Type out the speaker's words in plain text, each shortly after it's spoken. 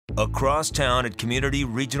Across town at Community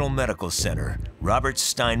Regional Medical Center, Robert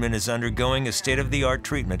Steinman is undergoing a state-of-the-art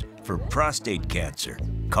treatment for prostate cancer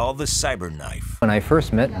called the CyberKnife. When I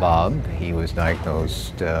first met Bob, he was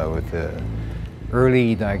diagnosed with the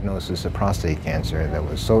early diagnosis of prostate cancer that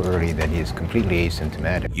was so early that he is completely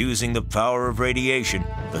asymptomatic. Using the power of radiation,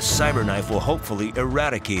 the CyberKnife will hopefully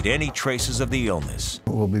eradicate any traces of the illness.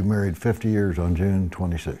 We'll be married 50 years on June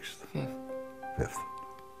 26th. 5th.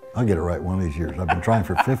 I'll get it right one of these years. I've been trying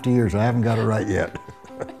for 50 years. I haven't got it right yet.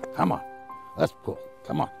 Come on. Let's pull.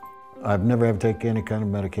 Come on. I've never had to take any kind of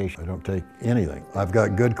medication. I don't take anything. I've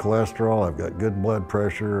got good cholesterol. I've got good blood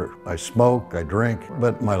pressure. I smoke. I drink.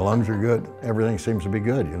 But my lungs are good. Everything seems to be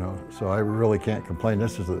good, you know. So I really can't complain.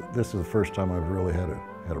 This is the first time I've really had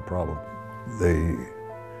a problem. They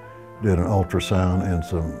did an ultrasound and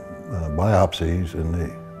some biopsies, and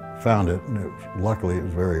they found it. And luckily, it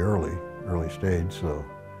was very early stage. So.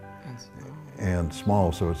 And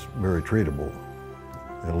small, so it's very treatable.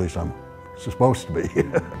 At least I'm supposed to be.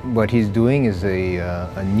 What he's doing is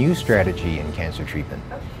a new strategy in cancer treatment.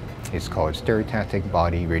 It's called stereotactic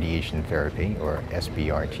body radiation therapy, or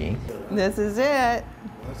SBRT. This is it. That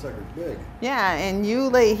sucker's big. Yeah, and you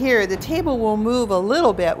lay here. The table will move a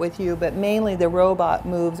little bit with you, but mainly the robot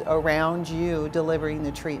moves around you, delivering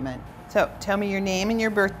the treatment. So tell me your name and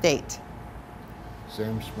your birth date.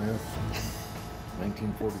 Sam Smith.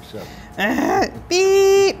 1947.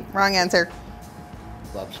 Beep! Wrong answer.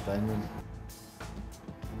 Bob Steinman.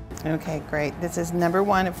 Okay, great. This is number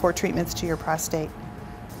 1 of 4 treatments to your prostate.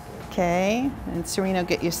 Okay, and Serena will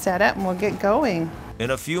get you set up and we'll get going.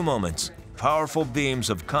 In a few moments, powerful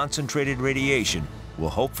beams of concentrated radiation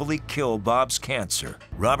will hopefully kill Bob's cancer.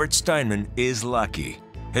 Robert Steinman is lucky.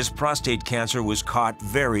 His prostate cancer was caught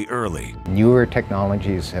very early. Newer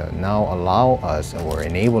technologies now allow us or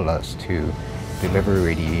enable us to deliver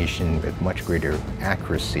radiation with much greater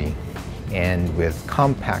accuracy and with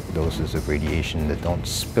compact doses of radiation that don't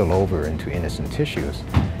spill over into innocent tissues.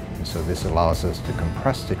 And so this allows us to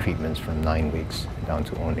compress the treatments from 9 weeks down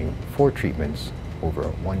to only 4 treatments over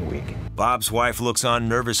 1 week. Bob's wife looks on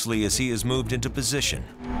nervously as he is moved into position.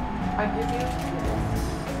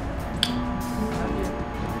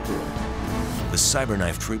 The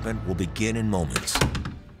CyberKnife treatment will begin in moments.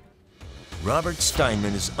 Robert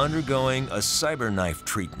Steinman is undergoing a CyberKnife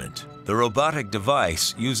treatment. The robotic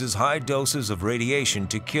device uses high doses of radiation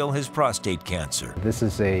to kill his prostate cancer. This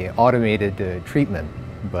is an automated treatment,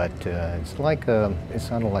 but it's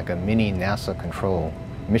sort of like a mini NASA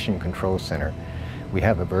mission control center. We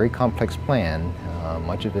have a very complex plan.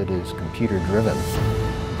 Much of it is computer driven,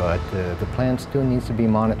 but the plan still needs to be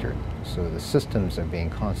monitored. So the systems are being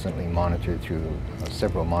constantly monitored through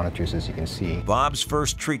several monitors, as you can see. Bob's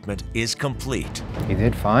first treatment is complete. He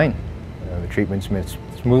did fine. The treatment went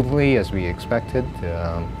smoothly as we expected.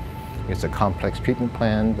 It's a complex treatment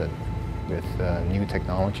plan, but with new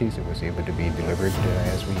technologies, it was able to be delivered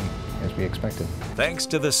as we expected. Thanks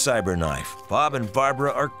to the CyberKnife, Bob and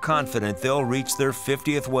Barbara are confident they'll reach their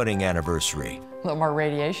 50th wedding anniversary. A little more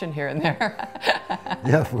radiation here and there.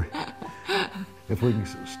 Yeah, if we can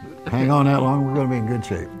hang on that long, we're going to be in good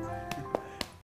shape.